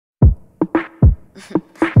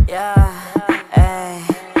Okay,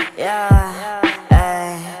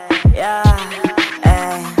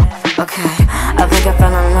 I think I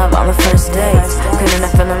fell in love on the first dates. Couldn't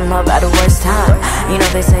have fell in love at the worst time. You know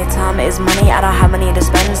they say time is money, I don't have money to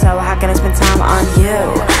spend, so how can I spend time on you?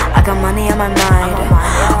 I got money on my mind,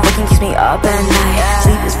 working keeps me up at night.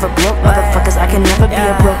 Sleep is for broke motherfuckers, I can never be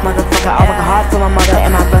a broke motherfucker. I work hard for my mother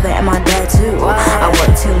and my brother and my dad too. I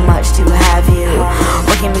work too much to have you.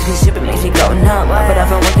 Working makes me stupid, makes me go numb, but I've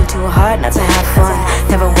been working too hard not to have fun.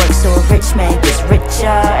 Never worked so a rich man gets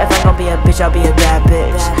richer. If I'm gonna be a bitch, I'll be a bad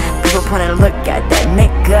bitch. People point and look at that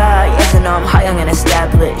nigga. Yes, I know I'm hot, young and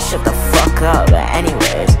established. Shut the fuck up, but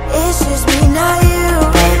anyways, it's just me, not you.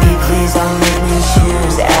 Baby, please don't make me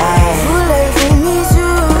choose, ayy. Voulez-Vouz,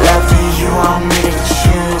 love, do you want me to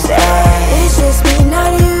choose, ayy? it's just me,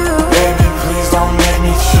 not you. Baby, please don't make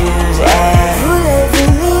me choose, ayy.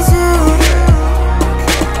 Voulez-Vouz,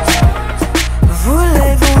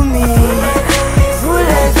 voulez-vous me?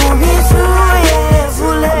 Voulez-vous me too, yeah.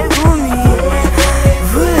 Voulez-vous me?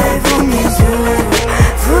 Voulez-vous me too?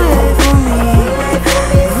 Voulez-vous me?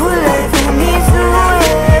 Voulez-vous me too,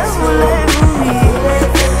 yeah. Voulez-vous me?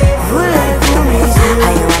 Voulez-vous me too?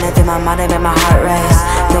 How you running through my mind and make my heart race.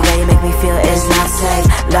 The way you make me feel is not safe.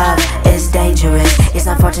 Love is dangerous. It's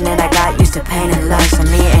unfortunate I got used to pain and love. So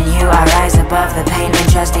me and you, I rise above the pain and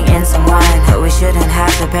trusting in someone. But we shouldn't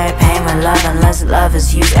have to bear pain with love, unless love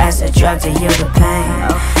is used as a drug to heal the pain.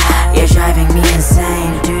 You're driving me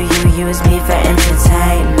insane. Do you use me for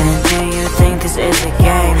entertainment? Do you think this is a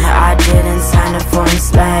game? I didn't sign up for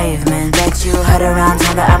enslavement. Bet you heard around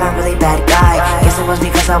town that I'm a really bad guy. Guess it was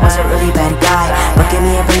because I was a really bad guy. But give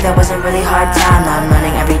me a break, that was a really hard time.